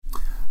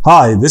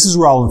Hi, this is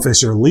Roland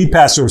Fisher, lead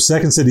pastor of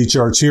Second City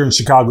Church here in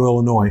Chicago,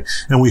 Illinois,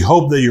 and we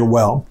hope that you're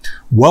well.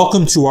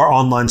 Welcome to our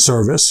online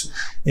service.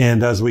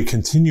 And as we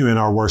continue in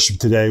our worship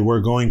today,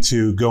 we're going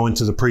to go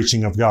into the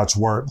preaching of God's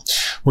Word.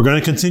 We're going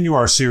to continue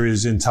our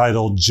series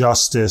entitled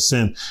Justice,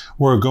 and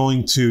we're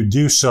going to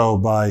do so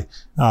by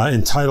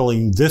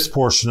entitling this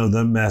portion of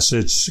the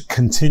message,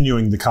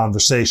 Continuing the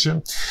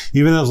Conversation.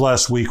 Even as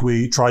last week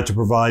we tried to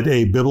provide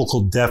a biblical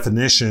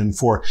definition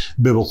for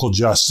biblical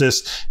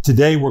justice,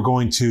 today we're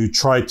going to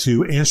try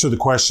to answer the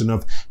question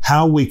of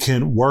how we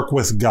can work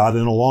with God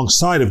and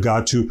alongside of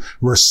God to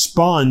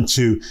respond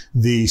to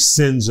the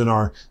sins in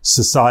our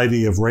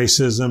society of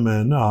racism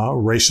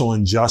and racial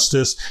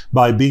injustice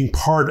by being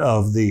part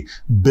of the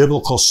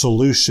biblical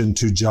solution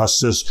to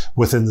justice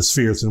within the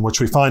spheres in which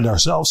we find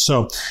ourselves.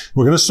 So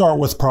we're going to start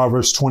with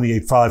Proverbs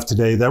 28:5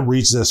 today that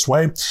reads this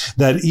way,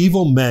 that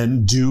evil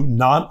men do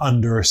not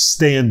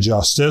understand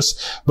justice,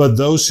 but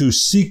those who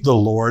seek the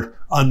Lord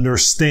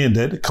understand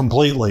it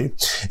completely.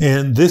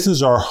 And this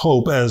is our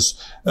hope as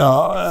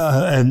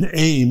an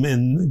aim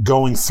in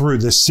going through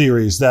this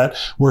series, that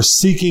we're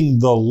seeking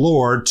the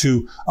Lord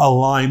to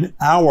align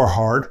our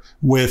heart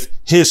with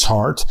His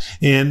heart.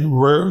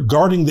 And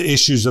regarding the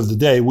issues of the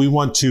day, we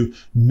want to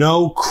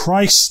know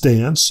Christ's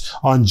stance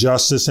on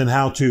justice and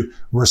how to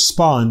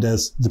respond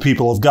as the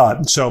people of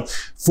God. So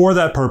for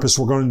that purpose,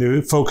 we're going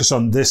to focus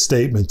on this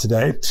statement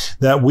today,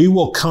 that we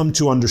will come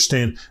to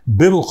understand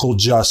biblical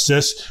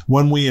justice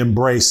when we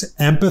embrace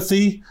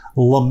empathy,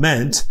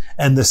 lament,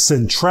 and the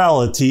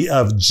centrality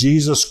of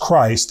Jesus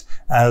Christ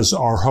as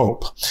our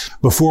hope.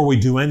 Before we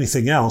do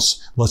anything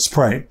else, let's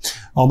pray.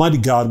 Almighty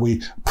God,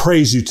 we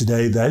praise you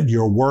today that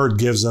your word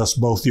gives us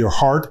both your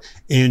heart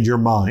and your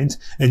mind,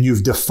 and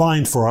you've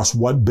defined for us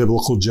what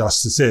biblical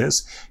justice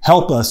is.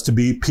 Help us to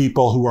be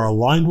people who are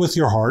aligned with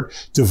your heart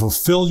to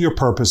fulfill your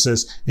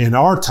purposes in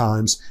our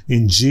times.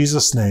 In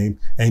Jesus' name,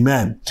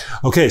 amen.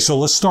 Okay, so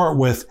let's start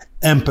with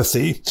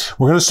empathy.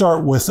 We're going to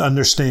start with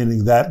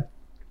understanding that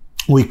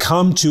we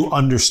come to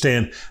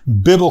understand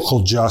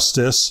biblical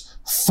justice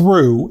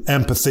through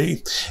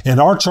empathy. And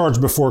our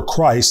charge before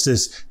Christ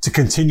is to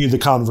continue the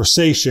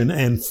conversation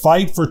and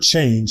fight for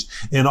change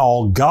in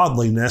all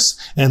godliness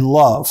and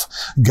love.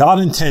 God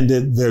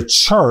intended the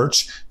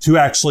church to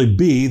actually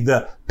be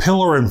the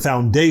pillar and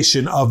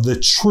foundation of the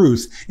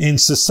truth in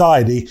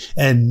society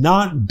and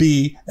not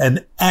be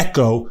an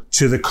echo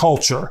to the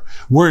culture.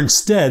 We're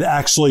instead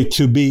actually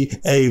to be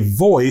a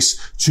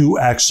voice to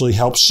actually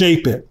help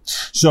shape it.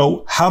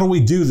 So how do we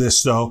do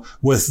this though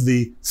with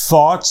the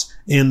thoughts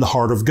in the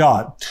heart of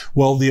God?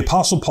 Well, the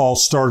Apostle Paul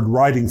started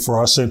writing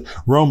for us in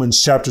Romans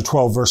chapter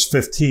 12, verse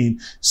 15,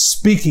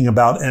 speaking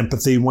about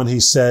empathy when he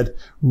said,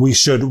 we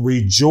should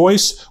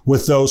rejoice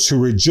with those who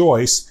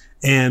rejoice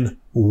and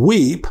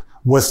weep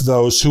with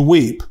those who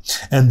weep.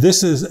 And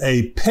this is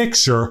a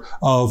picture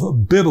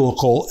of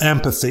biblical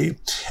empathy.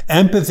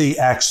 Empathy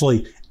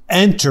actually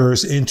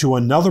enters into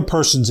another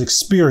person's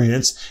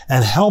experience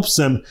and helps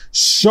them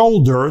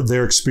shoulder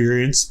their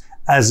experience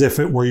as if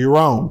it were your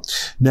own.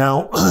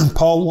 Now,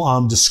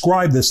 Paul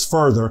described this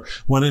further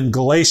when in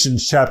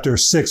Galatians chapter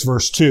 6,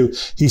 verse 2,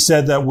 he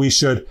said that we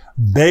should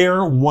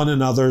bear one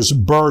another's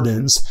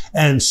burdens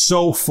and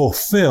so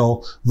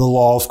fulfill the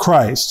law of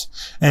Christ.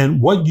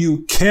 And what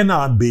you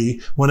cannot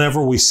be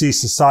whenever we see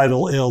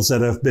societal ills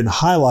that have been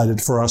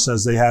highlighted for us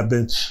as they have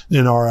been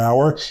in our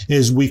hour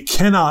is we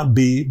cannot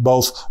be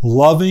both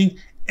loving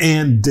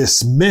and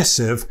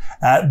dismissive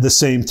at the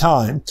same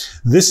time.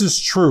 This is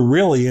true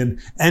really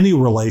in any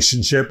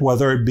relationship,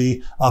 whether it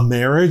be a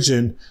marriage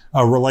and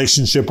a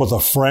relationship with a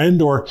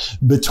friend or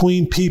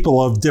between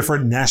people of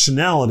different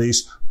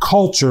nationalities,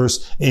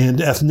 cultures, and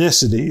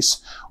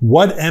ethnicities.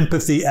 What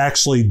empathy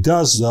actually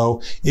does,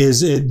 though,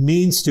 is it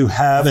means to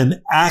have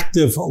an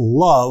active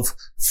love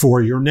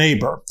for your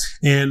neighbor.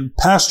 And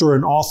pastor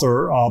and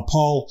author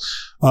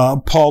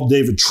Paul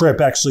David Tripp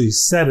actually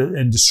said it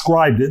and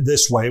described it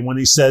this way when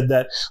he said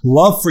that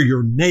love for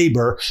your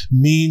neighbor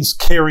means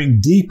caring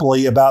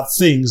deeply about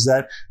things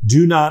that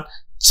do not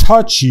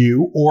touch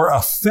you or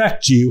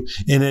affect you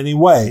in any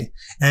way.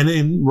 And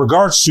in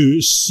regards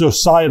to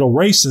societal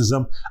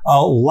racism,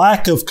 a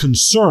lack of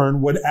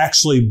concern would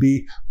actually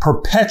be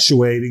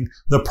perpetuating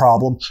the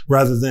problem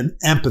rather than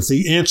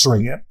empathy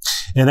answering it.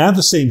 And at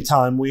the same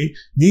time, we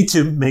need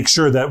to make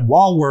sure that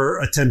while we're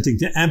attempting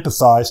to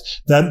empathize,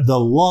 that the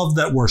love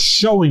that we're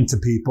showing to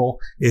people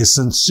is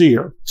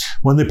sincere.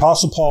 When the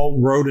Apostle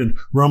Paul wrote in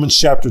Romans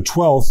chapter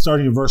 12,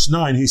 starting in verse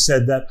 9, he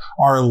said that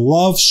our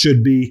love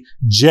should be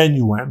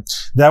genuine,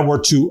 that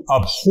we're to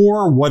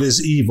abhor what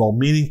is evil,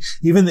 meaning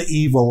even the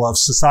evil of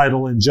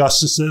societal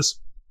injustices,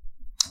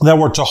 that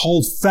we're to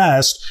hold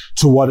fast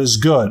to what is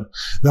good,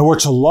 that we're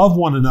to love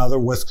one another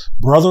with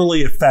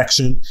brotherly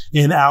affection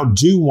and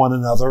outdo one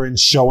another in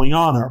showing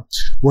honor.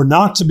 We're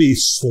not to be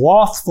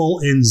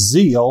slothful in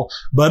zeal,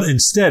 but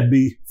instead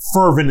be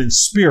fervent in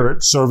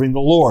spirit, serving the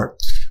Lord.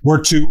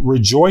 We're to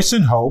rejoice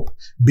in hope,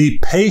 be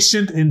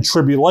patient in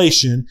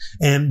tribulation,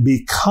 and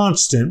be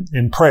constant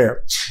in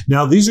prayer.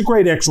 Now, these are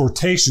great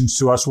exhortations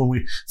to us when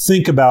we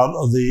think about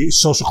the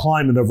social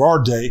climate of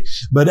our day.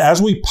 But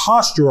as we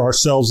posture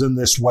ourselves in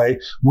this way,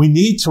 we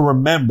need to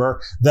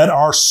remember that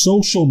our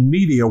social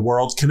media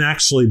world can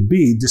actually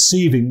be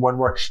deceiving when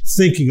we're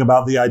thinking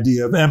about the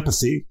idea of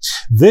empathy.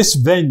 This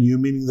venue,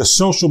 meaning the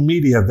social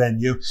media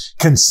venue,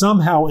 can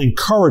somehow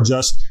encourage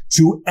us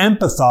to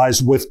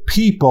empathize with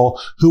people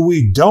who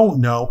we don't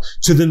know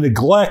to the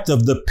neglect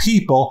of the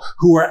people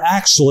who are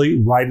actually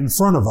right in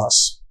front of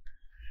us.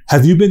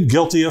 Have you been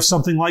guilty of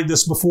something like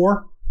this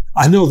before?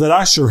 I know that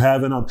I sure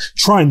have, and I'm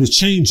trying to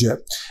change it.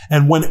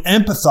 And when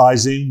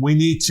empathizing, we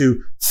need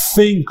to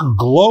think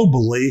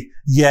globally,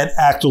 yet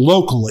act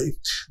locally.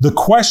 The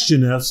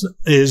question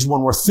is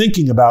when we're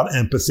thinking about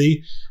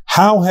empathy,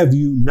 how have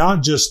you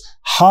not just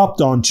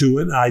hopped onto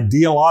an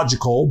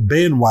ideological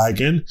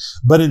bandwagon,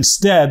 but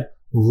instead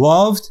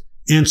loved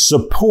and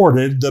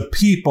supported the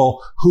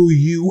people who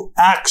you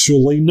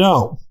actually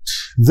know?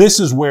 This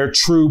is where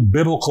true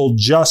biblical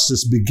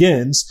justice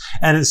begins,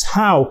 and it's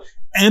how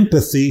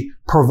empathy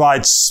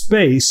provides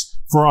space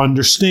for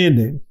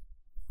understanding.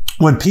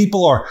 When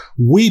people are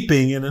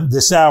weeping in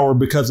this hour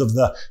because of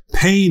the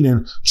pain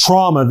and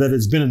trauma that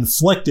has been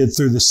inflicted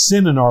through the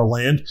sin in our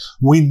land,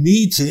 we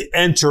need to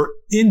enter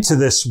into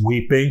this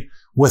weeping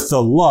with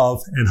the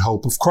love and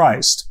hope of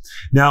Christ.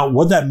 Now,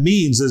 what that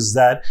means is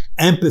that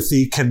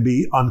empathy can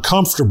be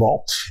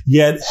uncomfortable,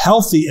 yet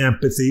healthy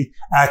empathy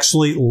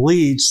actually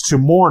leads to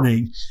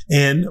mourning,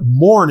 and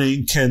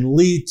mourning can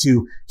lead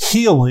to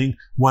healing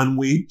when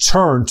we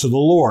turn to the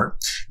Lord.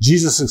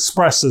 Jesus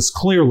expressed this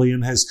clearly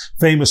in his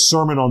famous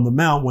Sermon on the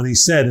Mount when he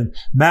said in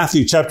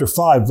Matthew chapter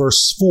 5,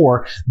 verse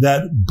 4,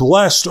 that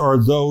blessed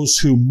are those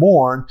who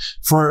mourn,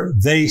 for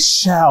they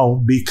shall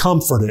be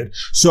comforted.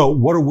 So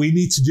what do we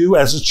need to do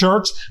as a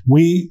church?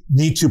 We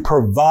need to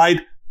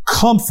provide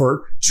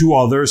comfort to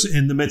others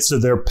in the midst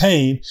of their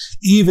pain,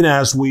 even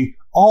as we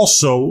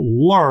also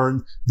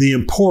learn the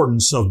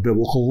importance of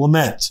biblical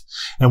lament.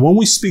 And when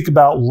we speak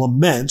about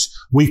lament,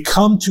 we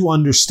come to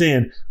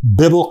understand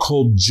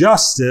biblical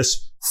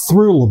justice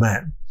through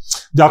lament.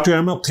 Dr.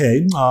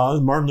 MLK,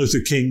 Martin Luther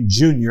King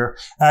Jr.,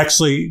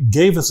 actually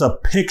gave us a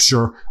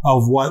picture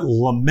of what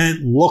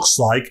lament looks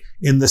like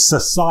in the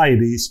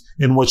societies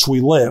in which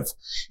we live.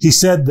 He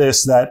said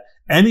this, that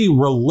any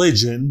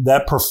religion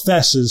that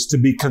professes to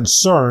be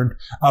concerned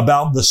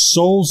about the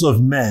souls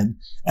of men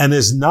and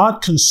is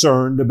not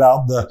concerned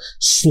about the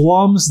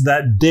slums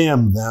that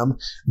damn them,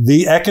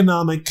 the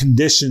economic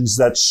conditions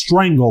that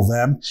strangle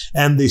them,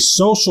 and the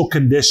social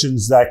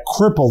conditions that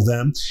cripple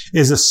them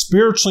is a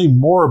spiritually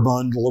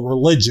moribund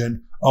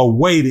religion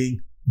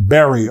awaiting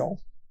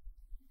burial.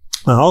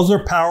 Now, those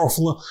are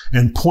powerful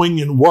and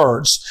poignant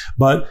words,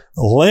 but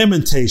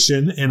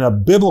lamentation in a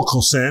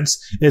biblical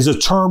sense is a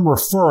term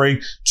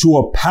referring to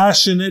a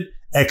passionate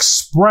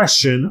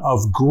expression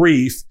of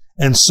grief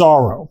and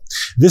sorrow.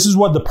 This is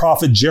what the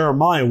prophet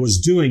Jeremiah was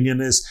doing in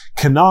his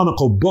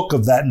canonical book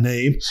of that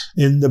name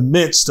in the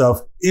midst of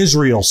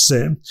Israel's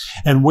sin.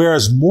 And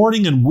whereas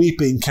mourning and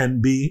weeping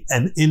can be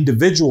an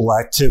individual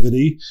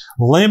activity,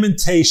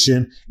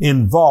 lamentation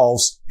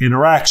involves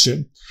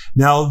interaction.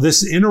 Now,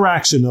 this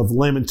interaction of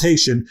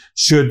lamentation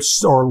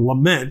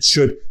lament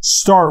should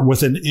start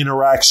with an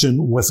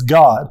interaction with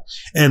God.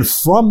 And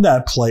from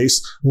that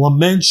place,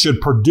 lament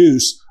should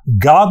produce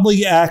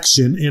godly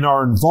action in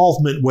our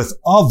involvement with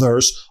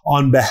others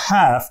on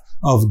behalf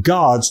of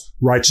God's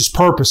righteous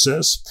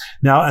purposes.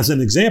 Now, as an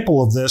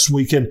example of this,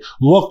 we can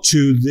look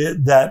to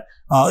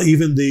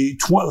even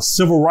the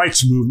civil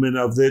rights movement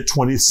of the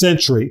 20th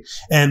century,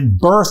 and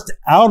birthed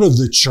out of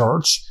the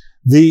church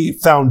the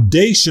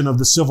foundation of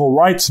the civil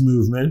rights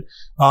movement,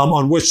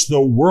 on which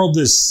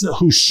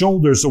whose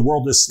shoulders the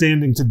world is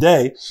standing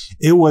today.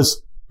 It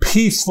was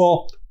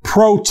peaceful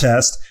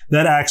protest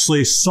that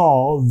actually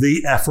saw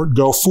the effort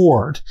go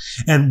forward.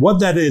 And what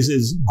that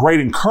is great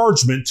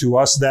encouragement to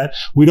us that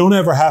we don't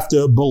ever have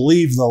to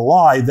believe the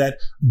lie that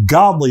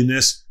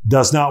godliness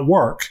does not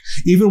work.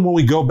 Even when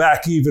we go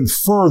back even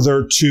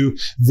further to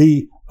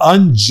the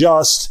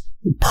unjust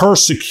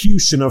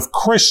persecution of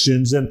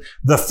Christians in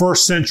the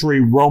first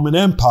century Roman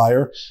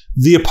Empire,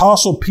 the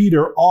Apostle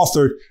Peter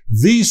authored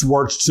these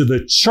words to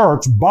the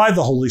church by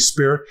the Holy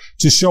Spirit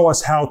to show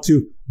us how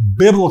to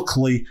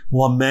biblically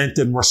lament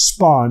and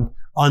respond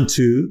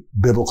unto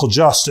biblical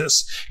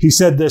justice. He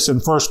said this in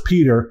 1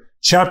 Peter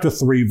chapter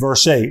 3,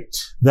 verse 8,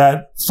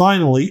 that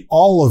finally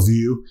all of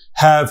you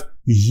have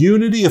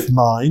unity of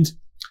mind,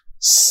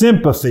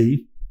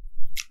 sympathy,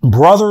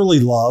 brotherly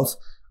love,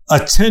 a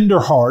tender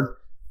heart,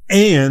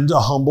 and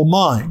a humble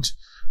mind.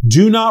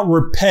 Do not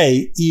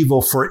repay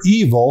evil for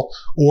evil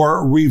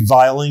or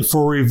reviling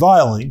for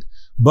reviling,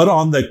 but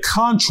on the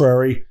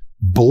contrary,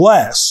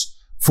 bless,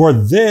 for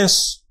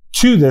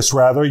to this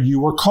you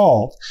were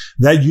called,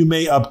 that you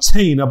may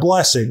obtain a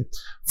blessing.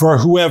 for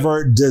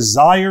whoever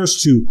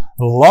desires to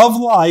love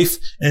life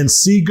and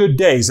see good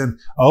days. And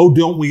oh,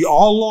 don't we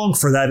all long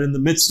for that in the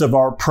midst of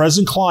our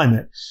present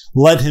climate?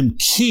 Let him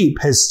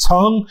keep his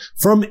tongue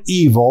from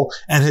evil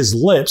and his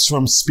lips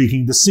from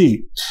speaking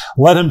deceit.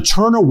 Let him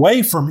turn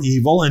away from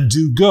evil and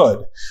do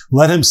good.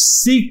 Let him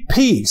seek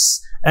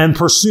peace and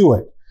pursue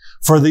it.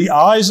 For the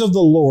eyes of the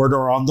Lord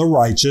are on the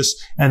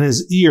righteous, and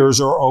his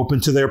ears are open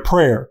to their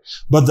prayer.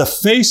 But the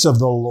face of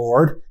the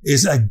Lord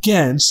is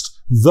against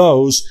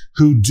those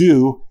who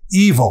do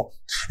evil.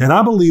 And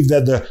I believe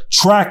that the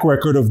track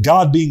record of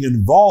God being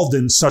involved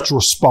in such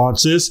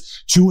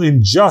responses to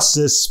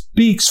injustice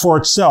speaks for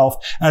itself,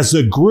 as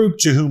the group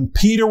to whom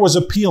Peter was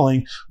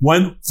appealing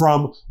went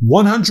from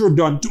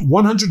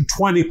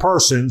 120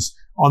 persons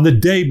on the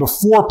day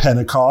before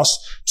Pentecost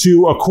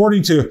to,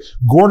 according to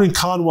Gordon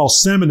Conwell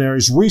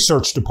Seminary's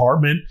research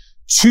department,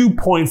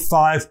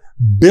 2.5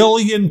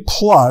 billion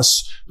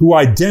plus who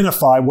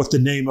identify with the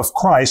name of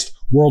Christ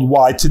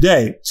worldwide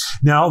today.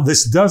 Now,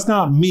 this does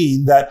not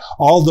mean that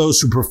all those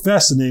who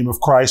profess the name of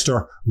Christ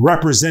are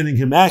representing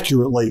him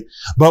accurately.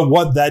 But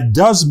what that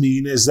does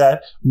mean is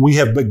that we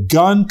have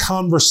begun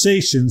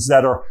conversations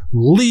that are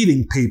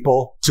leading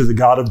people to the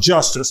God of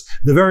justice,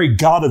 the very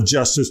God of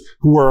justice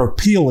who we're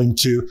appealing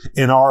to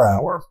in our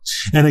hour.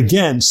 And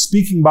again,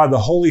 speaking by the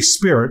Holy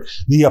Spirit,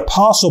 the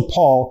Apostle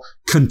Paul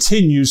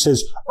continues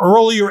his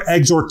earlier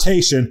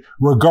exhortation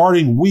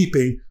regarding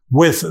weeping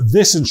with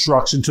this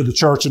instruction to the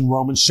church in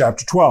Romans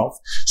chapter 12.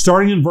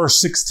 Starting in verse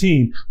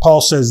 16,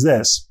 Paul says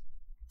this,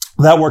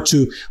 that we're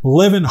to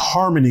live in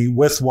harmony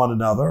with one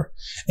another,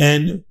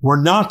 and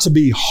we're not to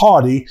be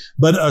haughty,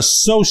 but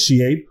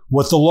associate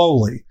with the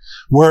lowly.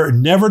 We're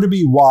never to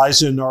be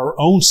wise in our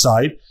own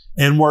sight,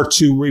 and we're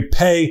to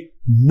repay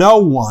no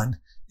one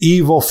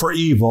evil for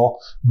evil,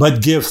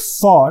 but give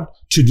thought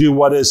to do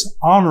what is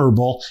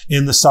honorable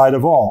in the sight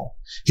of all.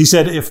 He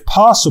said, if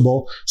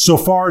possible, so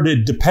far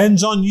it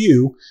depends on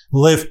you,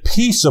 live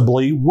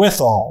peaceably with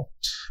all.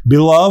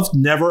 Beloved,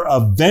 never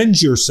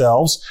avenge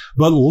yourselves,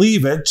 but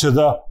leave it to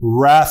the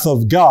wrath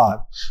of God.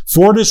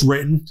 For it is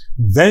written,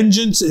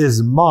 vengeance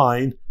is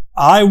mine,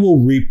 I will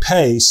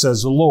repay,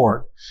 says the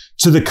Lord.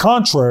 To the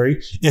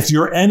contrary, if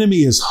your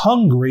enemy is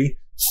hungry,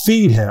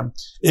 feed him.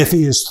 If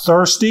he is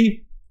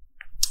thirsty,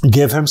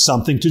 give him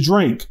something to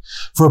drink.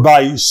 For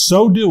by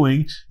so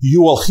doing,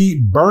 you will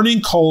heap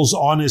burning coals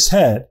on his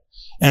head.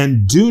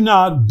 And do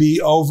not be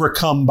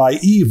overcome by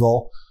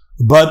evil,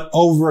 but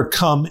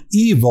overcome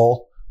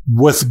evil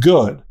with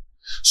good.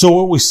 So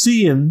what we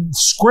see in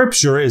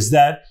Scripture is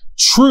that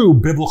true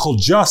biblical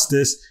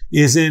justice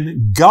is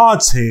in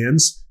God's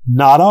hands,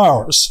 not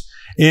ours.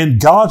 And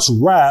God's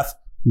wrath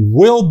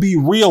will be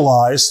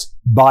realized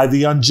by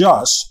the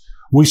unjust.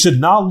 We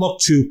should not look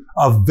to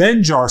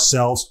avenge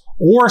ourselves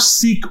or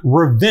seek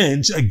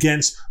revenge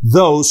against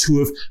those who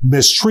have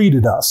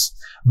mistreated us.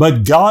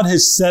 But God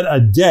has set a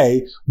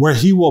day where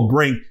he will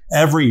bring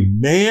every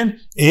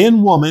man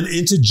and woman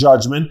into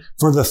judgment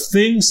for the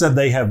things that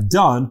they have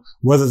done,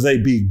 whether they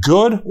be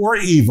good or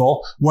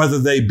evil, whether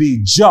they be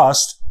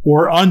just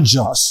or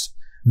unjust.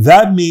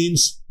 That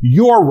means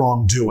your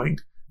wrongdoing.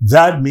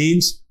 That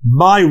means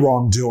my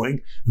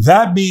wrongdoing.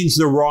 That means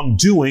the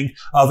wrongdoing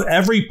of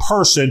every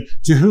person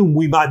to whom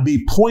we might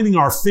be pointing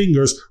our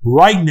fingers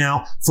right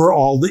now for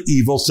all the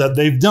evils that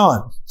they've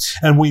done.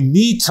 And we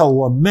need to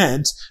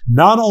lament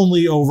not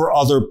only over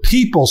other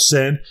people's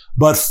sin,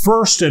 but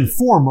first and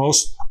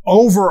foremost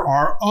over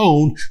our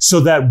own, so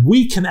that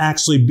we can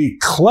actually be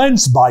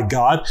cleansed by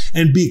God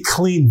and be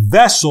clean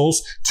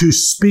vessels to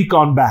speak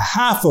on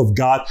behalf of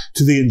God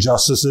to the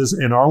injustices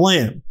in our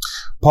land.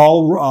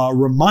 Paul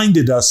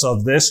reminded us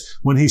of this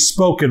when he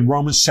spoke in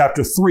Romans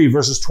chapter 3,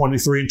 verses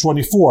 23 and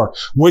 24,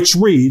 which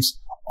reads,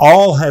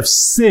 all have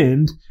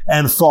sinned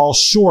and fall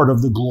short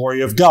of the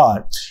glory of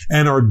God,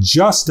 and are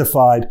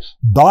justified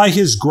by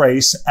his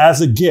grace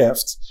as a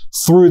gift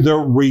through the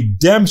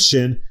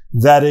redemption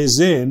that is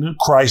in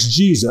Christ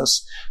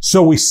Jesus.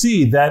 So we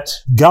see that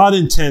God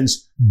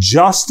intends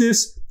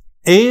justice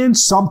and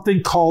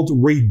something called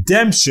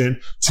redemption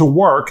to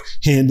work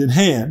hand in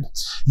hand.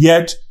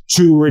 Yet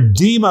to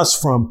redeem us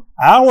from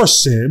our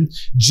sin,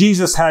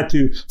 Jesus had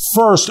to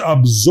first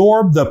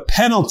absorb the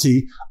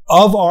penalty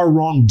of our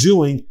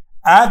wrongdoing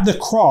at the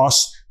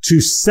cross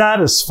to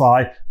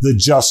satisfy the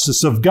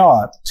justice of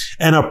God.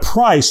 And a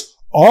price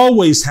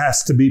always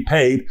has to be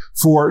paid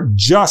for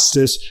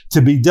justice to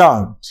be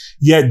done.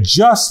 Yet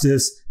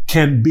justice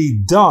can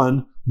be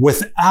done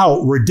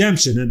without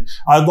redemption. And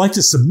I'd like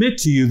to submit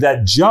to you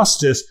that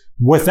justice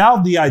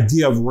without the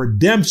idea of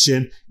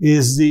redemption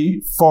is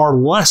the far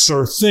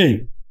lesser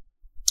thing.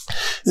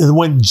 And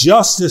when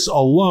justice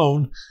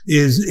alone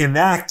is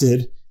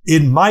enacted,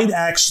 it might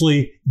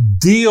actually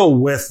deal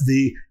with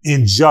the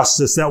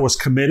injustice that was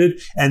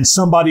committed, and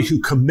somebody who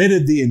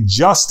committed the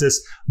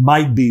injustice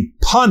might be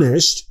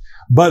punished,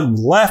 but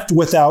left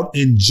without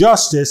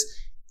injustice.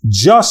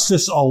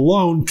 Justice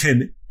alone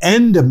can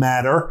end a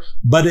matter,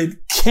 but it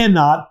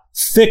cannot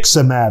fix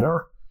a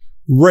matter.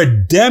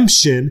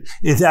 Redemption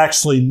is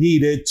actually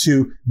needed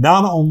to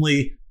not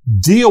only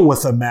deal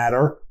with a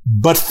matter,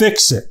 but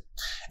fix it.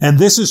 And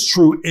this is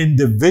true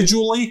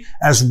individually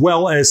as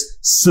well as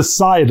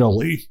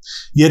societally.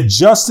 Yet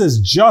just as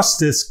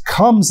justice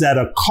comes at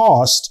a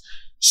cost,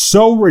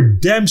 so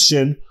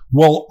redemption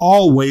will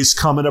always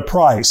come at a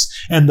price.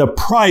 And the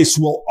price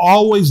will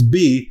always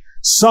be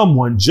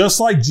someone just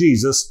like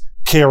Jesus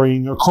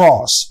carrying a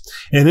cross.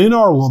 And in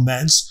our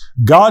laments,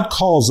 God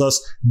calls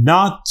us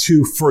not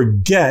to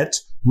forget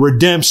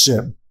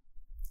redemption.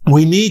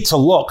 We need to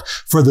look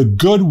for the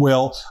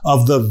goodwill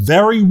of the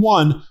very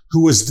one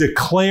who was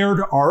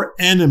declared our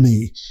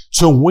enemy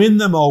to win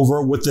them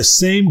over with the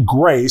same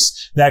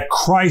grace that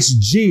Christ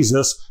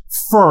Jesus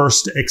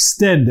first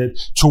extended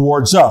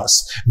towards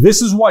us.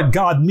 This is what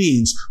God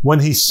means when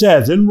he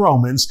says in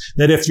Romans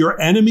that if your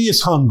enemy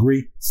is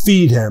hungry,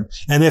 feed him.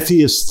 And if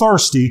he is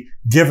thirsty,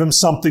 give him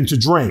something to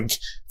drink.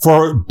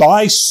 For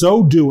by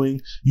so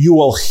doing, you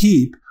will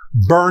heap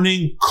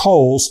burning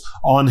coals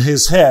on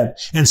his head.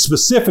 And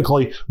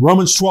specifically,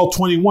 Romans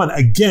 12:21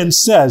 again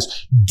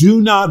says, do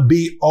not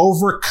be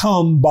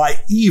overcome by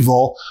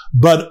evil,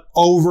 but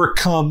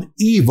overcome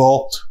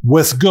evil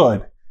with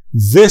good.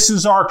 This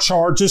is our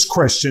charge as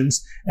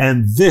Christians,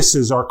 and this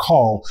is our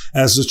call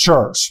as a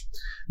church.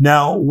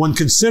 Now, when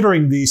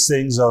considering these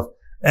things of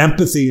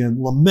empathy and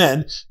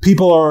lament,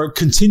 people are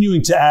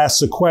continuing to ask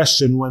the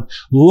question when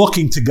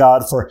looking to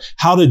God for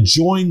how to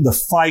join the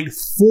fight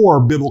for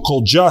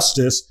biblical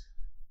justice,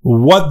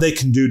 what they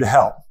can do to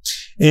help.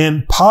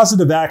 And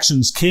positive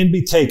actions can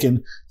be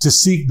taken to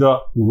seek the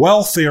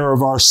welfare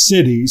of our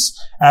cities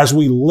as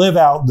we live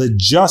out the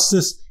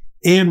justice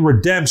and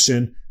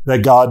redemption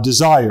that God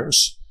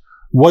desires.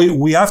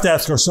 We have to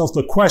ask ourselves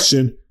the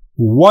question,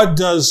 what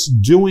does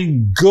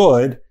doing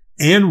good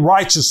and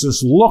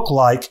righteousness look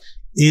like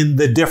in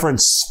the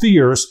different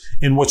spheres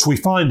in which we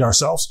find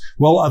ourselves?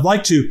 Well, I'd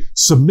like to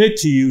submit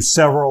to you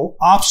several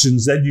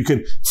options that you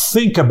can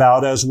think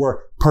about as we're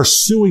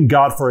pursuing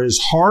God for his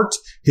heart,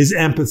 his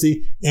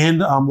empathy, and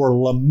we're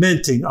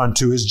lamenting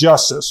unto his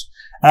justice.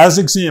 As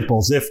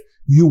examples, if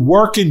you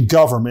work in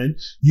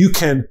government, you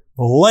can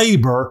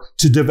labor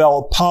to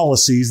develop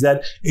policies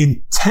that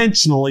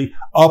intentionally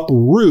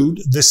uproot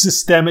the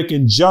systemic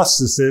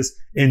injustices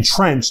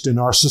entrenched in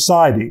our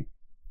society.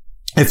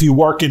 If you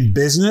work in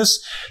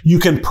business, you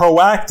can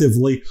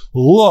proactively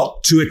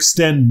look to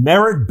extend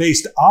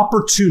merit-based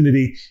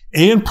opportunity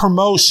and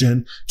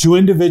promotion to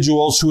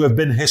individuals who have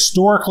been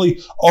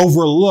historically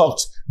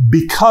overlooked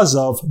because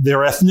of their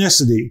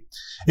ethnicity.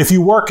 If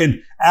you work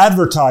in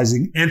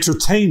advertising,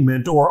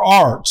 entertainment, or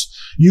art,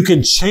 you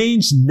can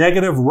change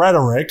negative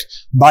rhetoric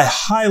by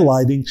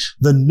highlighting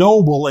the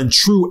noble and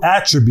true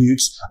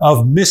attributes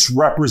of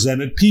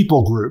misrepresented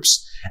people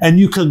groups. And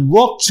you can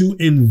look to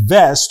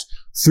invest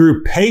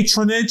through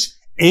patronage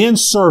and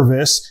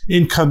service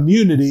in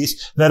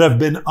communities that have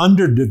been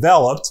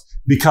underdeveloped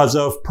because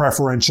of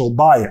preferential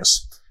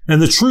bias.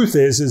 And the truth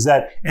is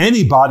that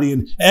anybody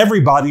and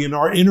everybody in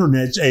our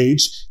internet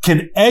age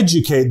can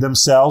educate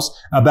themselves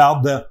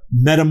about the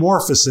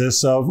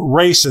metamorphosis of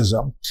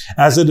racism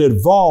as it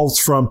evolved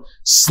from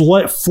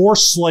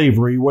forced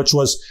slavery, which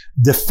was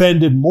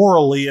defended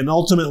morally and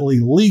ultimately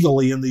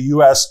legally in the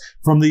U.S.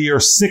 from the year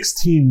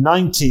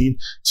 1619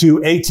 to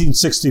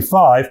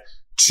 1865,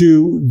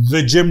 to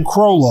the Jim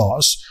Crow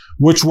laws,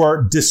 which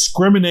were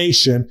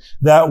discrimination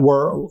that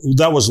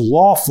was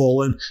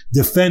lawful and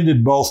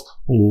defended both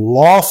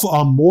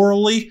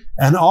morally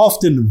and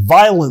often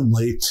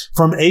violently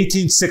from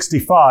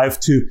 1865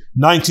 to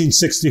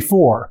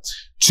 1964,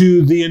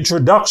 to the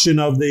introduction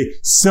of the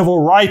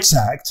Civil Rights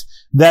Act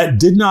that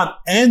did not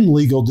end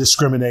legal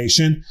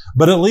discrimination,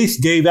 but at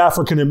least gave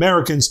African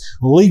Americans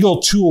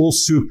legal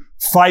tools to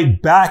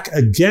fight back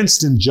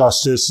against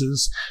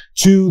injustices,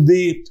 to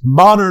the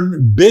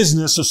modern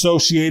business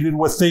associated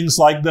with things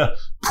like the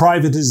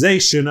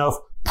privatization of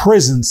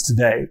prisons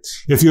today.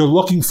 If you're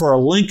looking for a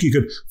link, you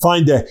could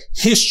find a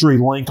history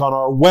link on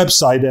our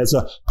website as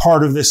a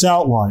part of this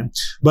outline.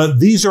 But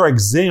these are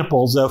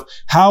examples of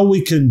how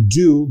we can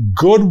do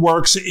good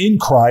works in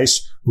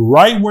Christ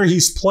right where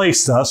he's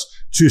placed us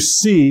to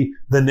see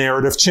the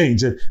narrative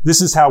change. And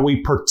this is how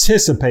we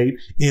participate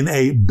in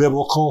a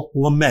biblical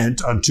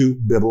lament unto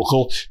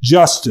biblical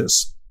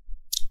justice.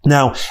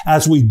 Now,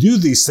 as we do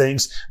these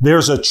things,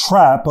 there's a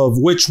trap of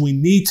which we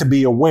need to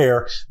be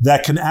aware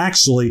that can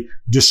actually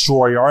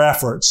destroy our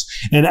efforts.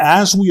 And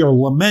as we are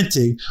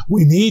lamenting,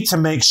 we need to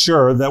make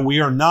sure that we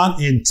are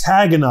not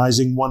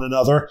antagonizing one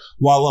another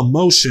while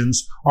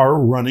emotions are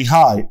running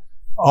high.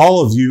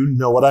 All of you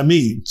know what I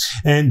mean.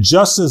 And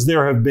just as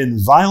there have been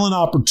violent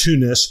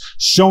opportunists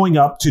showing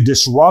up to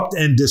disrupt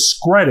and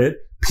discredit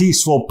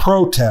peaceful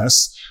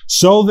protests,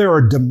 so there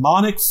are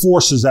demonic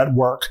forces at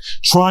work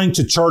trying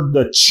to turn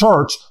the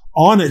church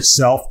on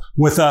itself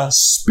with a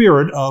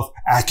spirit of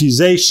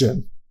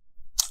accusation.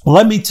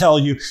 Let me tell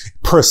you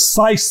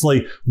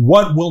precisely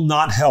what will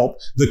not help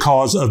the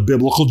cause of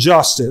biblical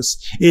justice.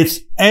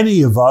 It's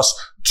any of us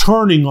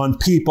turning on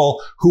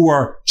people who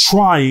are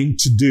trying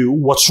to do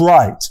what's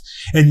right.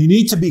 And you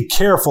need to be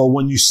careful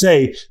when you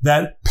say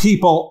that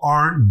people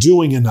aren't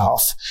doing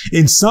enough.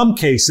 In some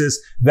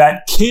cases,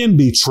 that can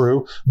be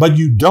true, but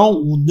you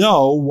don't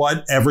know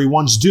what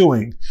everyone's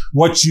doing.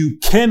 What you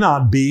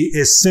cannot be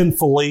is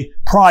sinfully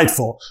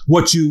prideful.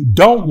 What you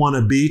don't want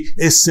to be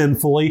is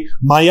sinfully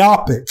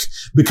myopic.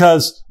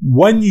 Because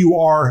when you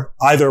are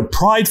either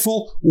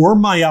prideful or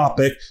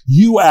myopic,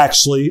 you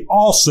actually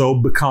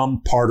also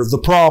become part of the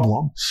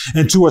problem.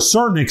 And to a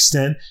certain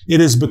extent, it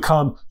has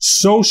become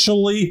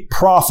socially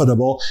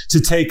profitable to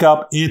take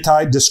up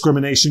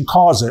anti-discrimination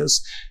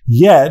causes.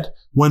 Yet,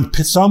 when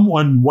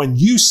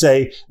you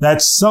say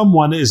that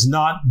someone is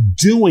not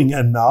doing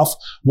enough,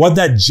 what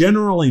that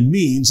generally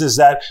means is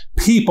that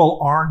people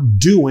aren't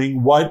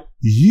doing what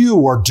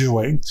you are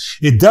doing.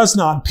 It does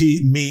not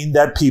mean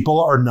that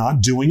people are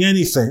not doing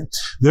anything.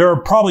 There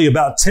are probably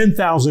about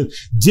 10,000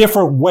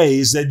 different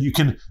ways that you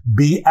can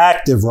be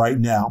active right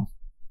now.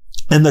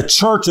 And the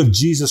Church of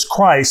Jesus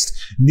Christ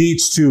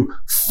needs to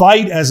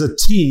fight as a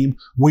team.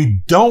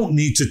 We don't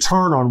need to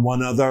turn on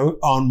one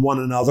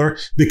another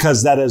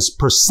because that is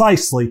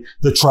precisely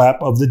the trap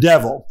of the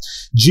devil.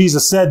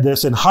 Jesus said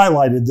this and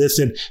highlighted this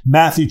in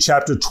Matthew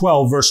chapter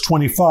 12, verse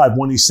 25,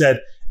 when he said,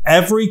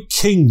 "Every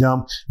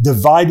kingdom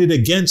divided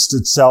against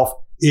itself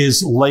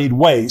is laid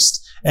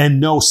waste,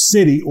 and no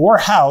city or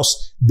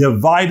house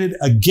divided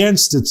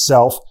against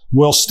itself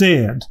will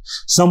stand."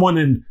 Someone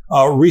in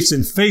a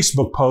recent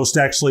Facebook post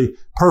actually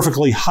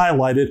perfectly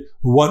highlighted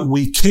what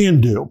we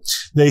can do.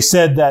 They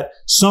said that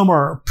some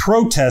are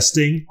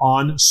protesting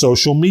on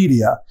social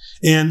media,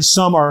 and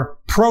some are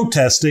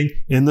protesting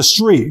in the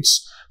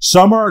streets.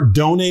 Some are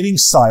donating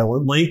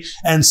silently,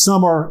 and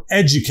some are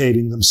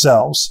educating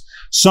themselves.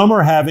 Some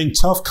are having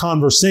tough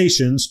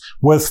conversations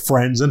with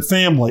friends and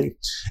family.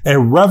 A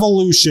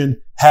revolution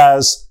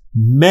has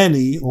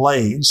many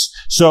lanes.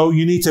 So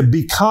you need to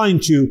be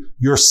kind to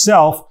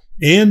yourself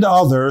and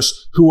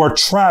others who are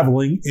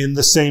traveling in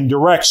the same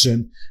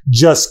direction.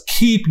 Just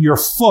keep your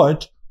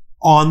foot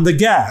on the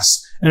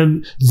gas.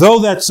 And though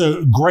that's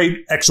a great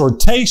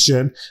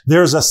exhortation,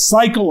 there's a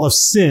cycle of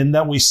sin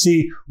that we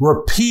see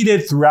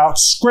repeated throughout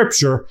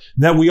Scripture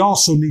that we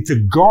also need to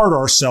guard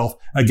ourselves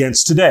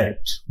against today.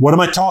 What am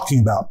I talking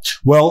about?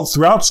 Well,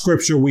 throughout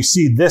Scripture, we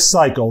see this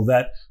cycle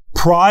that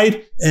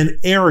pride and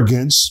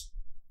arrogance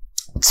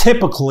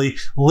typically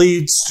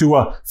leads to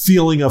a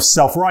feeling of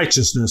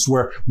self-righteousness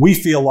where we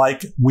feel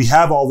like we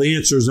have all the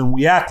answers and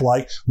we act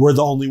like we're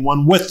the only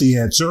one with the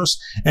answers.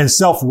 And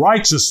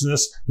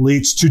self-righteousness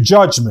leads to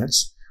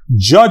judgments.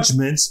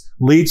 Judgments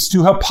leads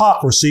to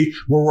hypocrisy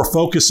where we're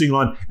focusing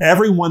on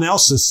everyone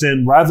else's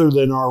sin rather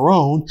than our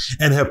own.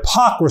 And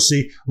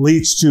hypocrisy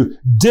leads to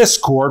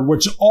discord,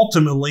 which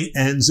ultimately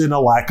ends in a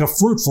lack of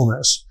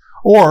fruitfulness.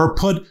 Or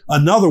put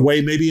another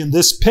way, maybe in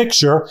this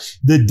picture,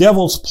 the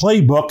devil's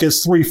playbook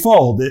is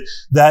threefold.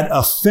 That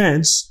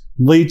offense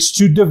leads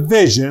to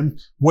division,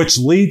 which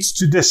leads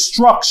to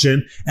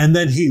destruction, and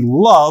then he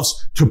loves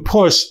to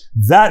push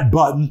that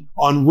button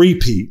on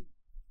repeat.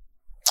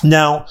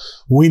 Now,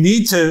 we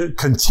need to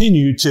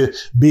continue to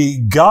be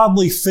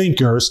godly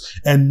thinkers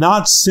and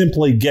not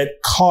simply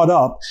get caught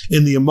up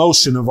in the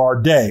emotion of our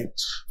day.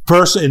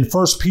 First, in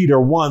 1 Peter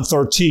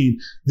 1:13,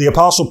 the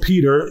Apostle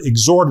Peter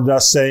exhorted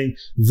us saying,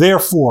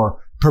 "Therefore,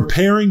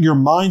 preparing your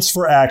minds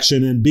for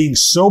action and being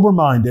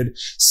sober-minded,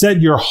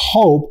 set your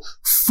hope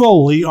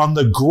fully on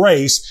the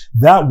grace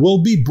that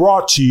will be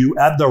brought to you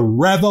at the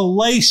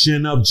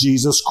revelation of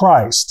Jesus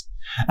Christ.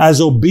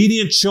 As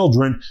obedient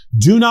children,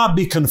 do not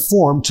be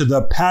conformed to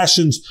the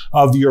passions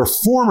of your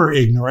former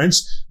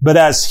ignorance, but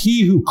as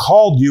he who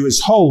called you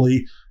is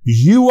holy,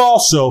 you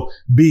also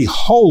be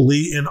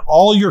holy in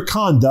all your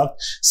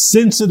conduct,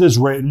 since it is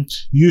written,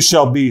 you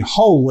shall be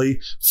holy,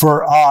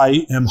 for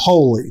I am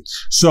holy."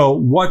 So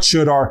what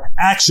should our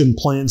action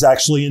plans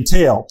actually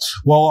entail?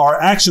 Well,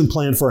 our action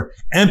plan for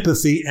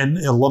empathy and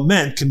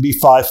lament can be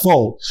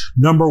fivefold.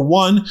 Number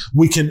one,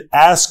 we can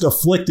ask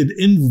afflicted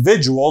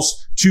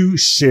individuals to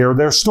share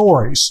their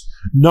stories.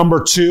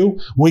 Number two,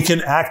 we can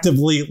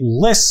actively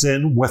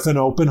listen with an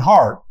open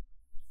heart.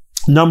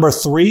 Number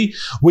three,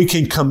 we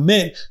can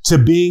commit to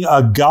being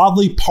a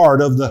godly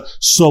part of the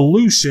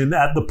solution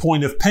at the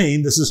point of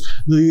pain.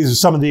 These are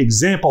some of the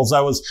examples I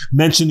was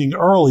mentioning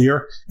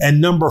earlier. And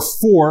number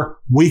four,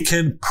 we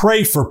can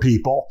pray for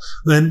people.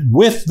 And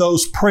with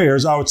those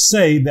prayers, I would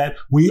say that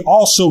we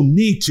also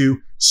need to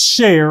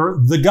share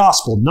the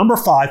gospel. Number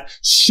five,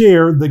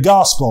 share the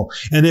gospel.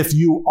 And if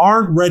you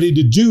aren't ready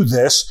to do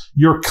this,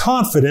 your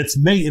confidence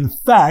may in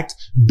fact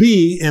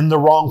be in the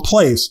wrong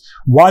place.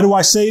 Why do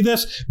I say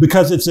this?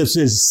 Because it's a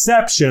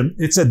deception.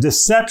 It's a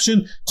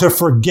deception to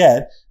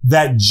forget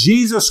that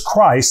Jesus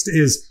Christ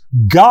is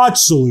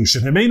God's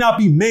solution. It may not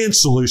be man's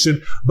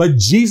solution, but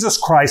Jesus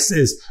Christ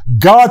is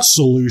God's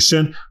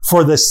solution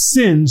for the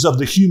sins of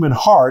the human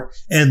heart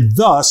and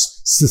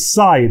thus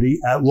society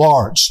at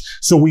large.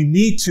 So we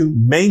need to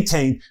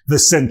maintain the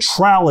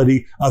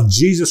centrality of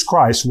Jesus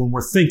Christ when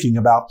we're thinking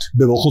about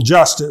biblical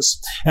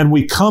justice. And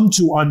we come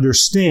to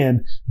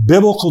understand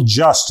biblical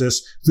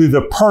justice through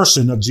the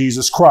person of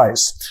Jesus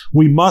Christ.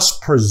 We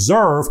must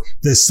preserve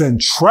the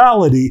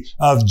centrality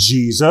of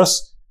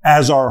Jesus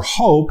as our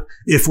hope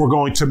if we're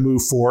going to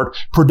move forward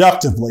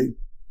productively.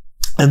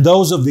 And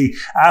those of the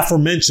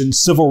aforementioned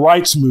civil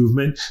rights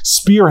movement,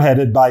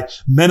 spearheaded by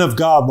men of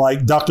God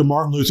like Dr.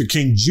 Martin Luther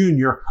King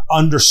Jr.,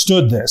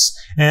 understood this.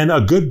 And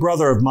a good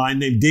brother of mine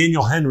named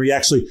Daniel Henry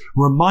actually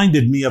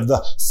reminded me of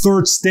the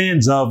third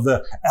stanza of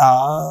the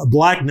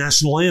Black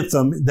National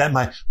Anthem that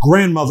my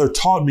grandmother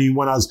taught me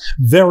when I was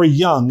very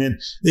young. And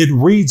it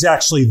reads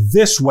actually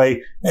this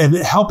way, and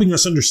helping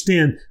us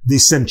understand the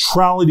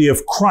centrality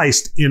of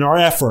Christ in our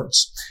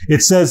efforts.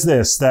 It says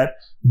this, that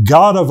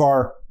God of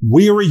our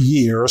weary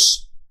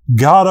years,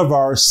 God of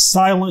our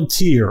silent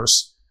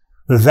tears,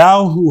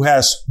 thou who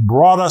hast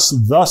brought us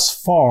thus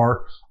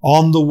far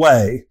on the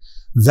way,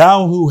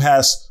 thou who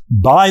hast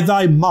by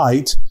thy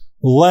might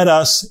led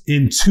us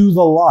into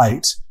the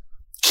light,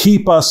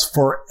 keep us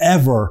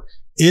forever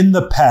in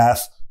the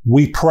path,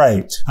 we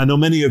pray. I know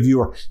many of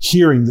you are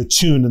hearing the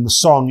tune and the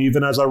song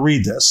even as I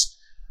read this.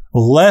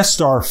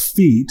 Lest our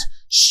feet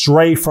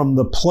stray from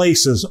the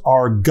places,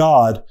 our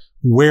God,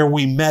 where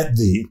we met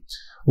thee.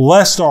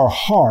 Lest our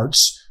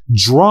hearts,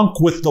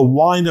 drunk with the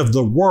wine of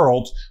the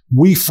world,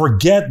 we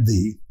forget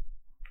thee.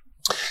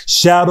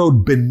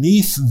 Shadowed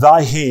beneath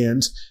thy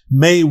hand,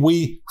 may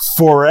we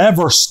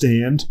forever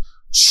stand,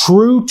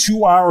 true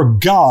to our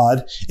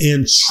God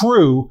and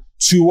true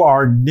to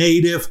our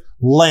native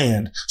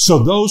land. So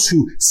those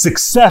who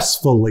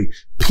successfully,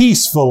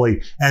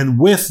 peacefully, and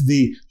with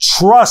the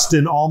trust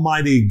in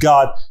Almighty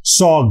God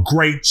saw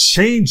great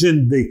change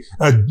in the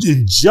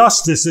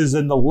injustices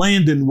in the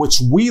land in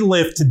which we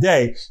live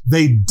today,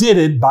 they did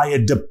it by a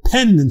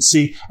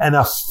dependency and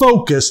a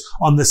focus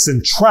on the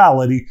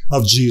centrality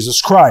of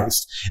Jesus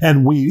Christ.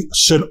 And we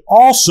should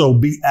also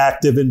be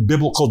active in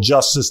biblical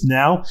justice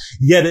now,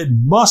 yet it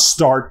must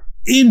start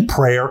in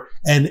prayer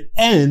and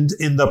end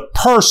in the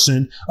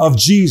person of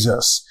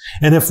Jesus.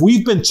 And if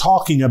we've been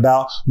talking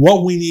about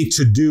what we need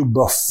to do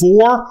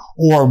before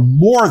or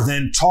more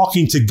than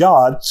talking to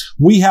God,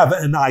 we have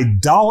an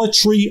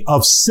idolatry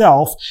of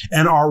self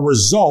and our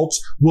results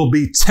will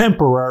be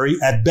temporary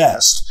at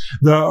best.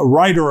 The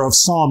writer of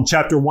Psalm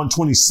chapter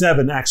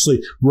 127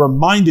 actually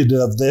reminded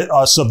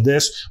us of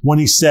this when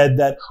he said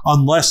that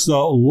unless the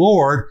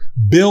Lord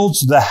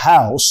builds the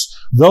house,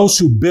 those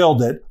who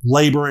build it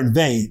labor in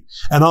vain.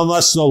 And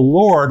unless the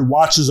Lord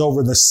watches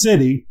over the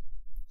city,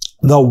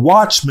 the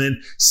watchman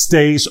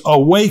stays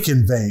awake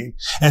in vain.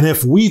 And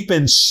if we've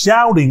been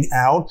shouting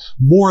out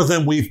more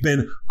than we've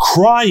been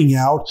crying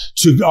out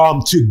to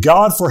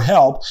God for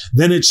help,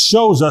 then it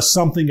shows us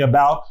something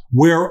about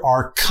where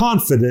our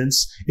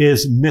confidence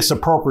is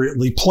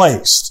misappropriately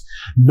placed.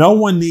 No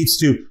one needs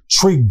to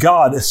treat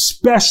God,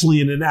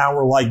 especially in an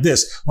hour like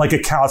this, like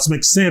a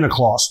cosmic Santa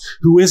Claus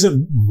who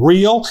isn't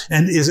real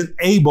and isn't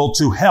able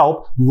to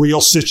help real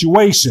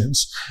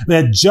situations.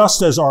 That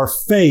just as our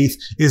faith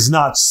is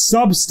not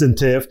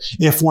substantive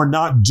if we're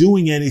not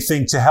doing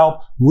anything to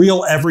help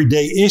real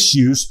everyday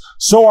issues,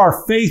 so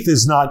our faith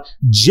is not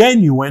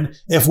genuine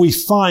if we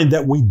find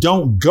that we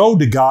don't go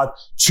to God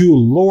to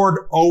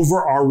lord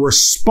over our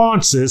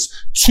responses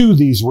to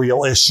these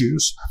real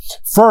issues.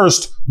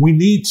 First, we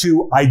need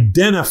to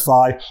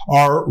identify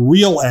our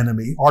real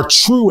enemy, our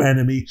true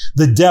enemy,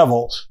 the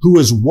devil, who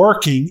is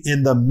working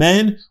in the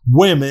men,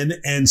 women,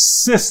 and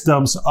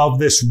systems of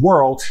this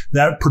world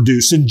that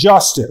produce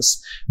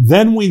injustice.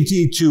 Then we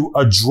need to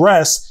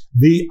address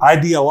the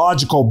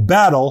ideological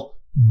battle,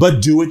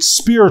 but do it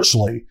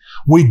spiritually.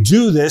 We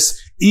do this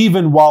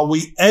even while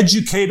we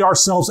educate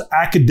ourselves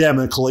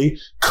academically,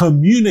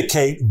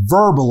 communicate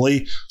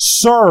verbally,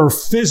 serve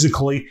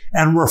physically,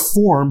 and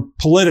reform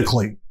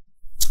politically.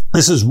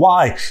 This is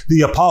why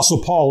the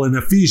Apostle Paul in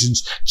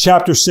Ephesians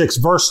chapter 6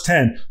 verse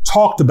 10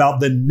 talked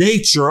about the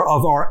nature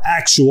of our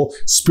actual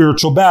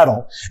spiritual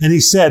battle. And he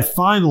said,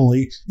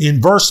 finally,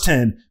 in verse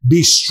 10,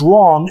 be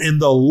strong in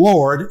the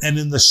Lord and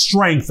in the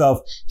strength of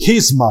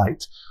his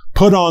might.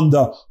 Put on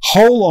the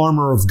whole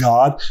armor of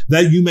God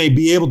that you may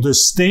be able to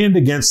stand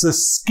against the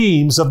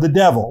schemes of the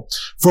devil.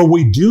 For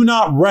we do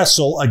not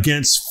wrestle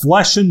against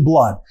flesh and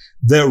blood.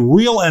 The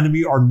real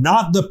enemy are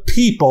not the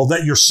people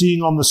that you're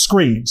seeing on the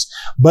screens,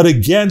 but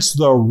against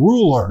the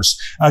rulers,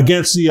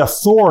 against the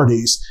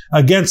authorities,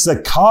 against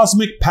the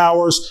cosmic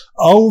powers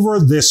over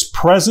this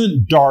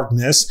present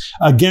darkness,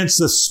 against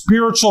the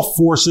spiritual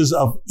forces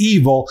of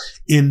evil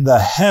in the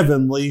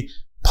heavenly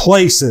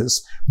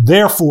places.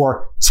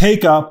 Therefore,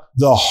 take up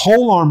the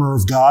whole armor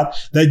of God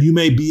that you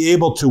may be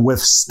able to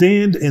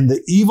withstand in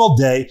the evil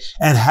day,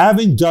 and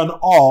having done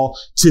all,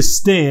 to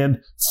stand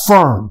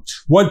firm.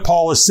 What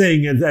Paul is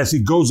saying, and as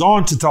he goes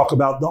on to talk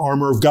about the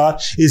armor of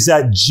God, is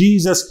that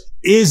Jesus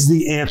is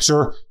the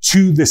answer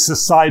to the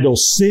societal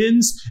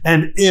sins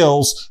and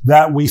ills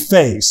that we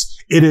face.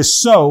 It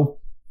is so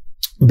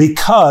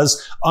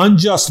because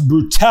unjust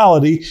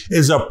brutality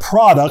is a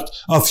product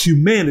of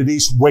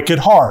humanity's wicked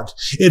heart.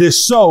 It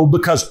is so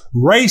because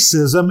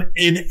racism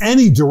in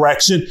any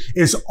direction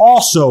is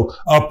also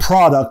a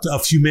product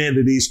of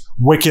humanity's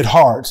wicked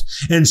heart.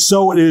 And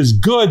so it is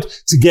good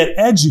to get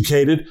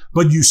educated,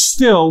 but you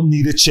still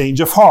need a change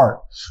of heart.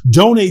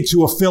 Donate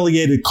to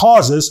affiliated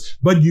causes,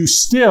 but you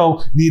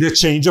still need a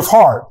change of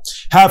heart.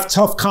 Have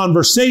tough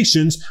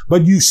conversations,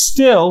 but you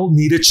still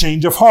need a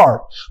change of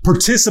heart.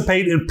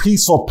 Participate in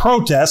peaceful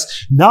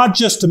protests, not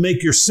just to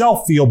make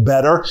yourself feel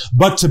better,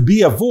 but to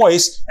be a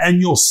voice, and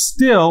you'll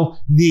still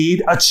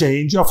need a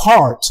change of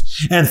heart.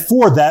 And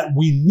for that,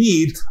 we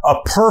need a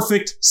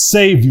perfect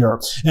Savior.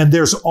 And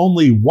there's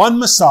only one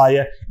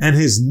Messiah, and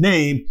his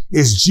name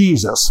is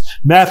Jesus.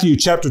 Matthew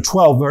chapter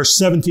 12, verse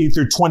 17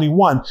 through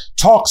 21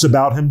 talks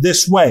about him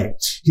this way.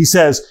 He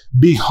says,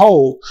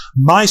 "Behold,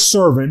 my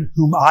servant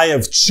whom I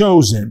have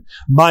chosen,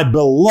 my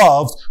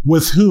beloved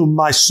with whom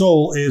my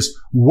soul is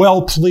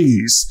well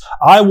pleased.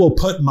 I will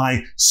put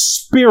my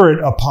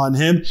spirit upon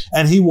him,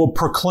 and he will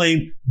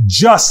proclaim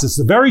justice,"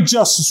 the very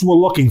justice we're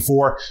looking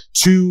for,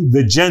 "to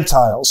the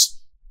Gentiles.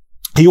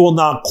 He will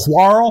not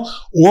quarrel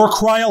or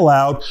cry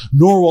aloud,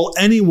 nor will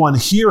anyone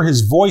hear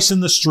his voice in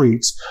the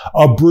streets.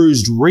 A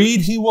bruised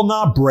reed he will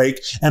not break,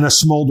 and a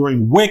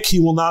smoldering wick he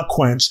will not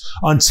quench,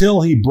 until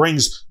he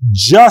brings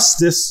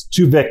justice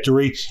to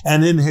victory,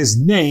 and in his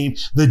name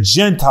the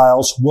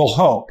Gentiles will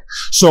hope."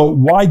 So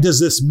why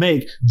does this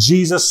make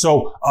Jesus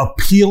so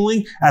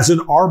appealing as an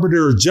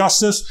arbiter of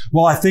justice?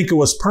 Well, I think it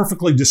was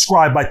perfectly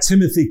described by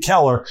Timothy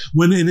Keller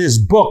when in his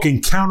book,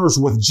 Encounters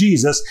with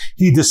Jesus,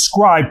 he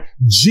described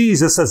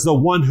Jesus as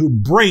the one who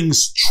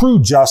brings true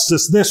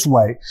justice this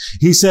way.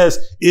 He says,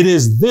 "It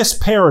is this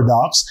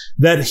paradox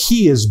that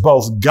he is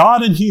both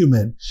God and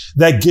human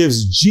that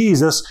gives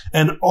Jesus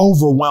an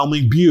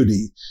overwhelming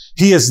beauty.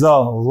 He is the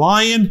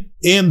lion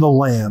and the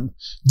lamb.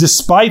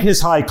 Despite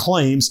his high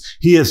claims,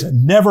 he is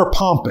never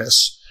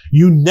pompous.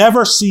 You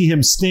never see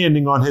him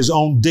standing on his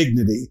own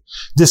dignity.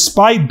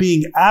 Despite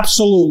being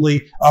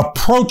absolutely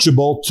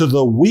approachable to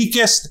the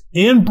weakest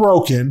and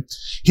broken,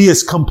 he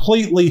is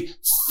completely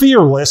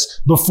fearless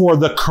before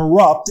the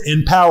corrupt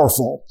and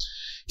powerful.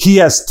 He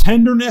has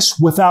tenderness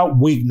without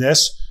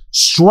weakness,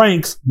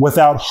 strength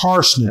without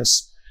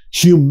harshness,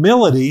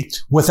 humility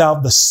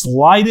without the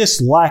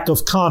slightest lack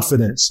of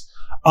confidence,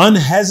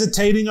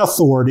 unhesitating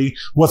authority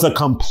with a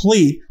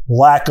complete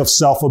lack of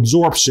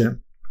self-absorption,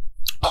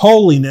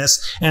 holiness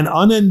and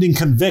unending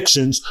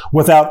convictions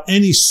without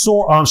any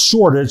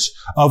shortage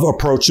of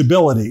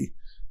approachability,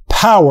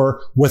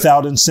 power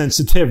without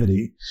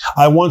insensitivity."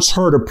 I once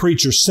heard a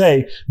preacher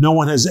say, no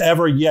one has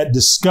yet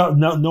discovered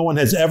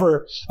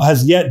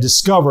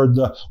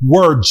the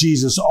word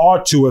Jesus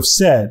ought to have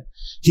said.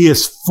 He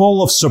is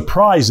full of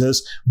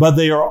surprises, but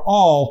they are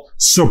all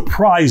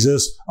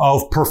surprises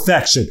of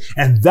perfection.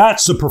 And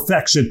that's the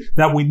perfection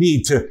that we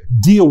need to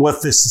deal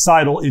with the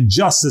societal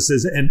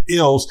injustices and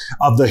ills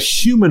of the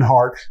human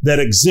heart that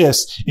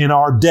exists in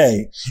our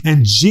day.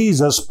 And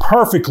Jesus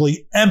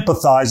perfectly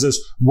empathizes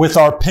with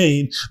our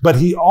pain, but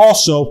he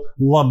also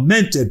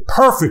lamented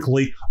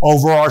perfectly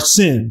over our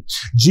sin.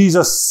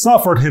 Jesus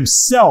suffered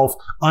himself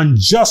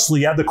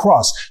unjustly at the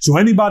cross. So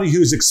anybody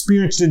who's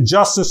experienced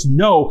injustice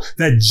know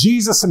that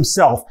Jesus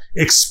himself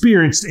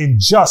experienced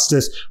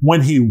injustice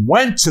when he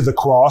went to the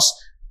cross.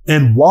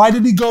 And why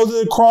did he go to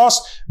the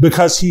cross?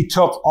 Because he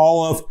took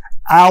all of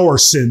our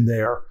sin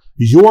there.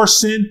 Your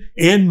sin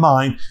and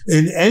mine,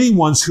 and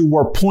anyone's who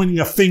we're pointing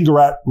a finger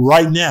at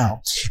right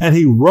now. And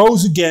he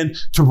rose again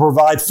to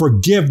provide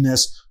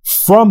forgiveness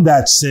from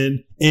that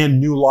sin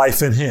and new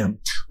life in him.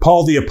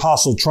 Paul the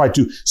Apostle tried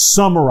to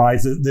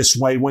summarize it this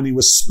way when he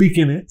was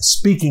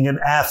speaking in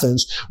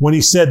Athens, when he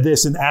said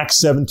this in Acts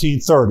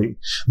 17:30.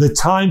 "The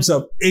times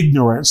of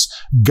ignorance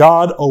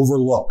God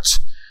overlooked,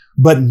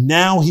 but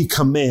now he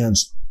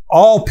commands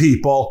all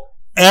people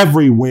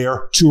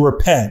everywhere to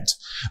repent,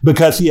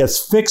 because he has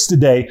fixed a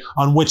day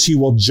on which he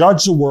will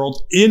judge the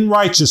world in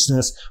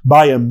righteousness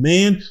by a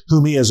man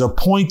whom he has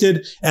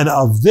appointed, and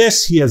of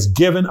this he has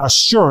given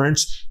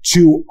assurance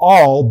to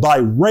all by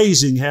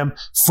raising him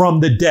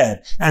from the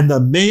dead." And the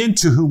man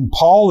to whom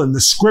Paul in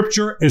the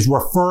scripture is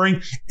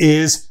referring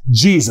is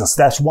Jesus.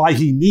 That's why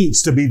he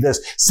needs to be this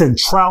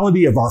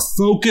centrality of our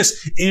focus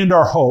and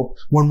our hope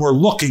when we're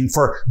looking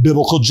for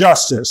biblical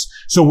justice.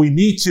 So we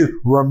need to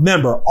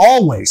remember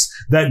always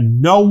that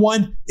no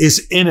one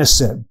is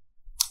innocent.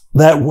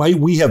 That way,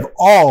 we have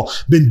all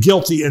been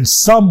guilty in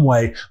some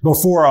way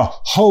before a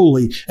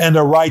holy and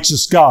a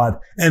righteous God,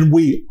 and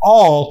we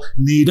all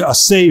need a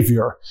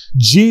Savior.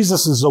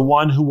 Jesus is the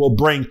one who will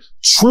bring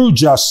true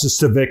justice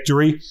to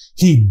victory.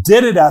 He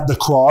did it at the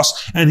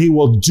cross, and he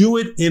will do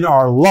it in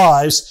our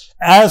lives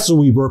as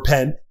we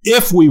repent,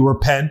 if we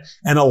repent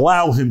and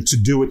allow him to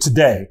do it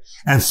today.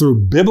 And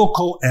through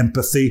biblical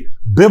empathy,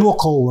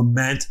 biblical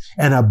lament,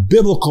 and a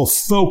biblical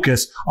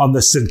focus on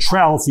the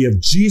centrality of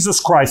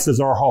Jesus Christ as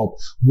our hope,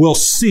 we'll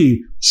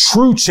see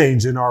true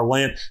change in our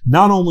land,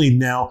 not only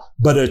now,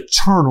 but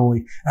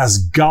eternally, as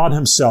God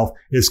himself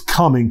is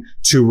coming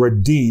to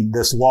redeem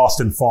this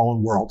lost and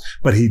fallen world.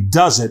 But he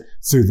does it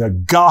through the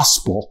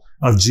gospel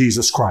of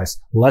Jesus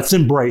Christ. Let's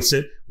embrace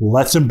it.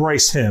 Let's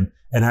embrace him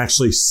and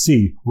actually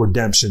see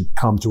redemption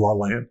come to our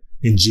land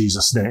in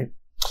Jesus' name.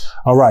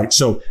 All right.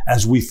 So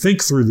as we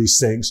think through these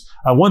things,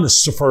 I want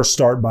to first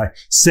start by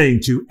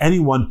saying to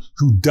anyone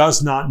who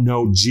does not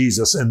know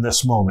Jesus in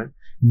this moment,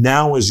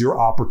 now is your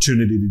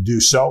opportunity to do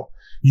so.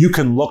 You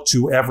can look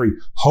to every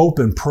hope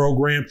and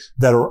program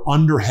that are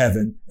under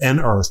heaven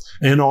and earth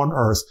and on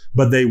earth,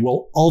 but they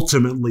will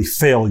ultimately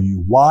fail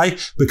you. Why?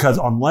 Because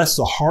unless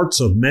the hearts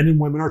of men and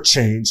women are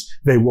changed,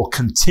 they will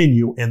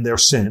continue in their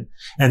sin.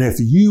 And if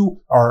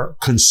you are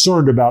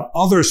concerned about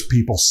others'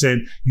 people's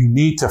sin, you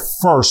need to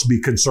first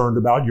be concerned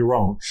about your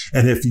own.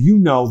 And if you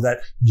know that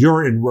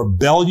you're in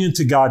rebellion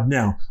to God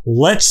now,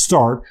 let's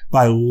start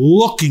by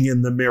looking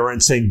in the mirror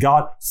and saying,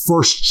 God,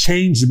 first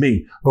change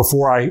me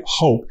before I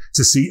hope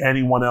to see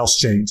anyone else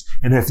change.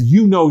 And if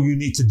you know you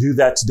need to do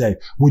that today,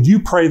 would you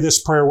pray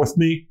this prayer with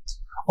me?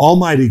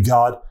 Almighty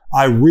God,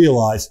 I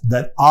realize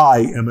that I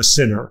am a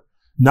sinner.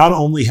 Not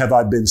only have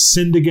I been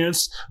sinned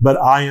against, but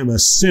I am a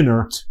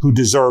sinner who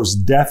deserves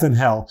death and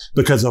hell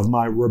because of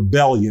my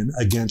rebellion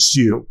against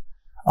you.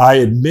 I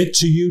admit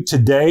to you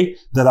today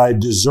that I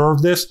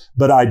deserve this,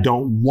 but I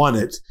don't want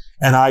it.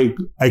 And I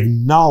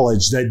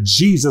acknowledge that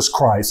Jesus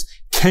Christ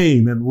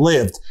came and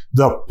lived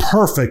the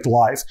perfect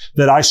life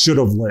that I should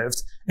have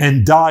lived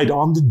and died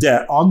on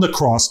the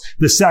cross,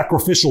 the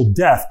sacrificial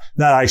death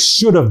that I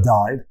should have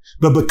died.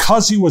 But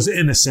because he was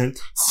innocent,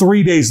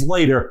 3 days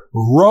later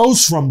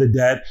rose from the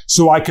dead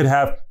so I could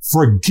have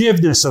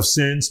forgiveness of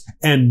sins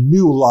and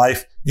new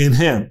life in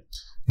him.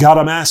 God,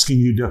 I'm asking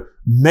you to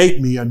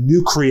make me a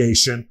new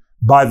creation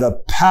by the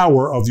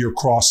power of your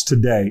cross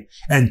today,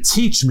 and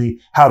teach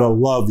me how to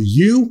love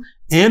you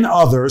and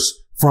others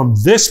from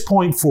this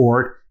point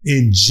forward.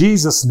 In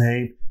Jesus'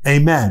 name,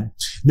 amen.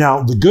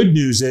 Now, the good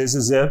news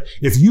is that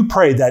if you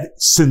pray that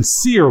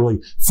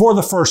sincerely for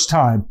the first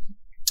time,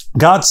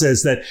 God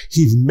says that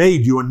he's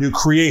made you a new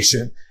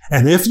creation.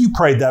 And if you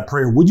prayed that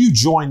prayer, would you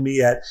join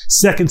me at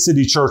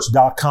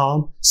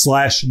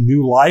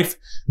secondcitychurch.com/new life?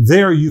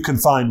 There you can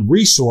find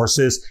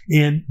resources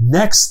and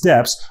next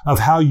steps of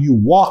how you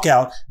walk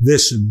out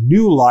this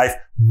new life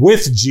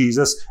with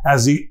Jesus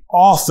as the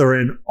author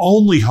and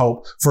only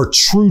hope for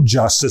true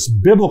justice,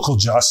 biblical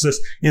justice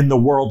in the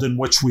world in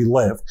which we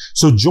live.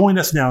 So join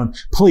us now, and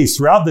please,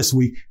 throughout this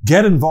week,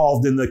 get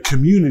involved in the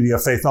community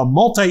of faith, a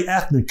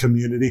multi-ethnic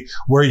community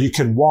where you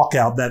can walk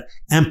out that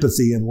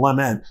empathy and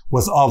lament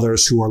with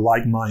others who are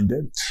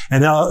like-minded.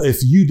 And now,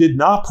 if you did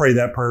not pray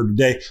that prayer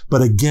today,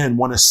 but again,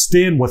 want to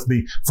stand with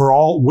me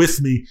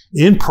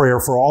in prayer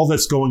for all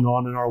that's going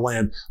on in our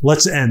land,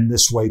 let's end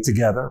this way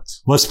together.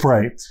 Let's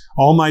pray.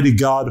 Almighty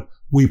God,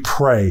 we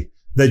pray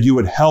that you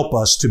would help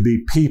us to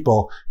be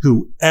people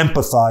who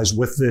empathize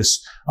with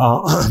this,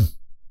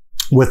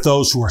 with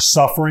those who are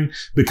suffering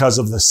because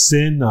of the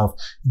sin of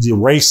the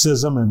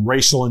racism and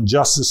racial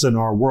injustice in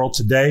our world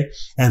today,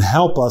 and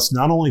help us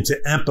not only to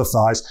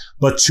empathize,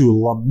 but to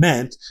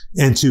lament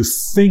and to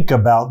think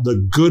about the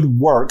good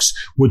works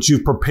which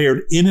you've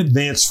prepared in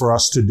advance for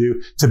us to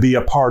do to be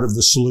a part of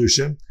the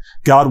solution.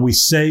 God, we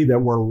say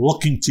that we're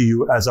looking to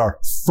you as our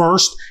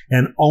first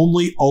and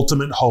only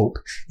ultimate hope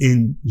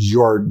in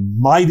your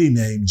mighty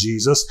name,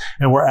 Jesus.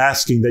 And we're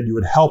asking that you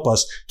would help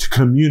us to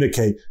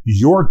communicate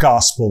your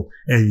gospel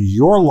and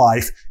your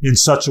life in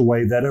such a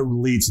way that it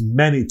leads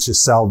many to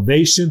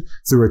salvation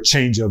through a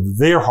change of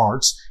their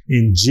hearts.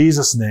 In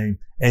Jesus' name,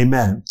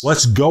 amen.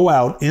 Let's go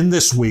out in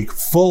this week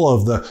full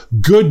of the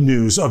good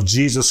news of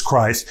Jesus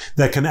Christ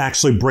that can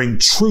actually bring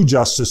true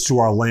justice to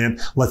our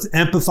land. Let's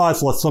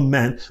empathize, let's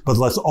lament, but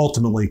let's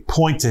ultimately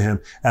point to him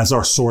as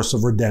our source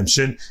of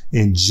redemption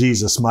in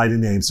Jesus' mighty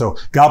name. So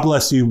God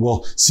bless you.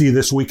 We'll see you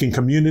this week in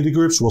community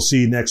groups. We'll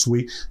see you next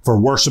week for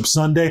Worship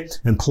Sunday.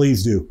 And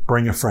please do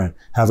bring a friend.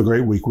 Have a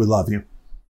great week. We love you.